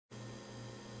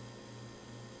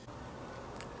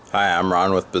Hi, I'm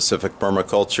Ron with Pacific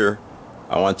Permaculture.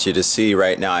 I want you to see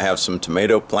right now I have some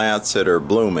tomato plants that are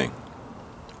blooming.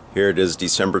 Here it is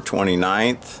December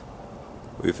 29th.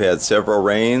 We've had several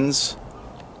rains.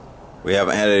 We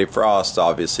haven't had any frost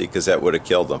obviously because that would have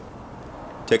killed them.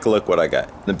 Take a look what I got.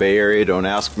 In the Bay Area, don't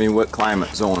ask me what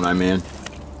climate zone I'm in.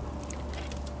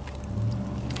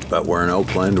 But we're in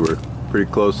Oakland. We're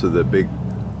pretty close to the big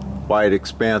wide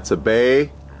expanse of bay.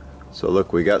 So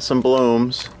look, we got some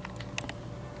blooms.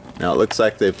 Now it looks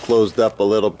like they've closed up a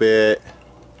little bit.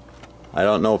 I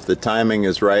don't know if the timing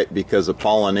is right because of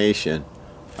pollination.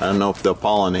 I don't know if they'll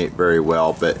pollinate very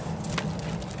well, but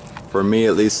for me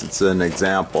at least it's an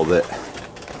example that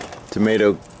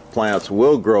tomato plants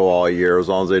will grow all year as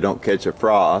long as they don't catch a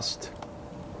frost.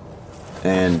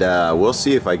 And we'll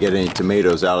see if I get any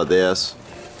tomatoes out of this.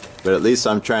 But at least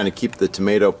I'm trying to keep the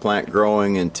tomato plant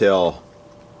growing until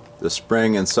the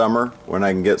spring and summer when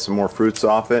I can get some more fruits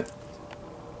off it.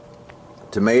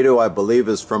 Tomato, I believe,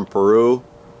 is from Peru,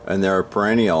 and they're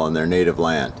perennial in their native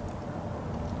land.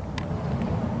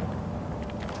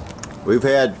 We've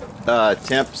had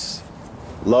temps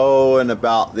low in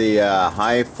about the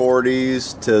high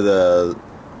 40s to the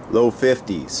low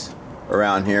 50s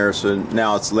around here. So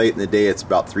now it's late in the day, it's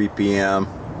about 3 p.m.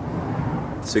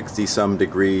 60 some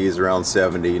degrees, around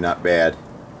 70, not bad.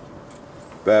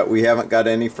 But we haven't got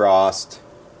any frost.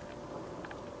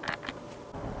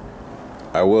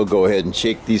 I will go ahead and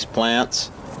shake these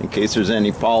plants in case there's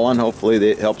any pollen. Hopefully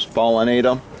that helps pollinate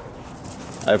them.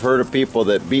 I've heard of people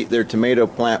that beat their tomato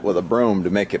plant with a broom to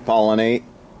make it pollinate,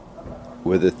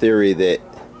 with the theory that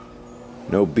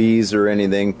no bees or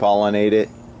anything pollinate it.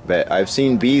 But I've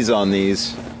seen bees on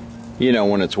these, you know,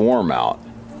 when it's warm out,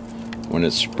 when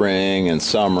it's spring and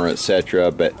summer,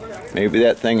 etc. But maybe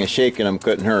that thing of shaking them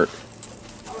couldn't hurt.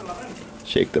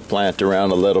 Shake the plant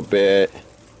around a little bit.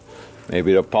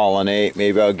 Maybe it'll pollinate.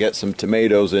 Maybe I'll get some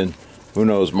tomatoes in, who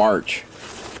knows, March.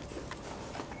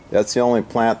 That's the only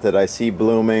plant that I see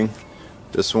blooming.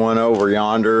 This one over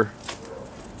yonder,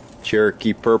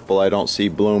 Cherokee Purple, I don't see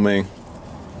blooming.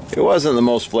 It wasn't the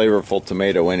most flavorful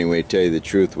tomato anyway, to tell you the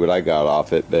truth, what I got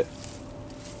off it, but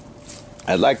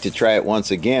I'd like to try it once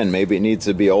again. Maybe it needs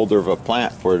to be older of a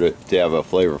plant for it to have a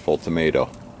flavorful tomato.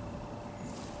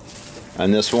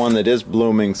 And this one that is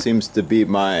blooming seems to be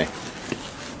my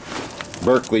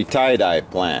Berkeley tie-dye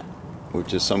plant,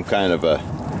 which is some kind of a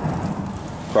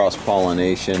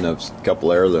cross-pollination of a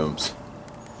couple heirlooms.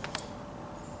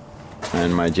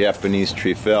 And my Japanese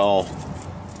trefoil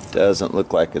doesn't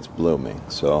look like it's blooming,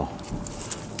 so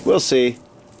we'll see.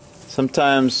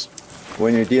 Sometimes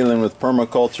when you're dealing with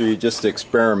permaculture, you just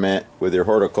experiment with your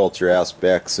horticulture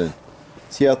aspects and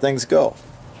see how things go.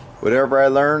 Whatever I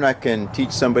learn, I can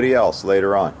teach somebody else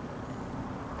later on.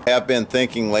 I have been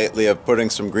thinking lately of putting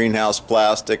some greenhouse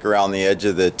plastic around the edge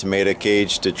of the tomato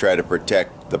cage to try to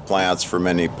protect the plants from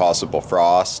any possible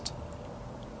frost.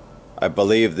 I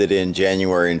believe that in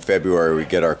January and February we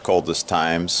get our coldest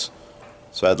times,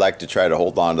 so I'd like to try to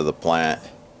hold on to the plant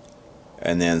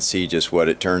and then see just what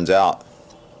it turns out.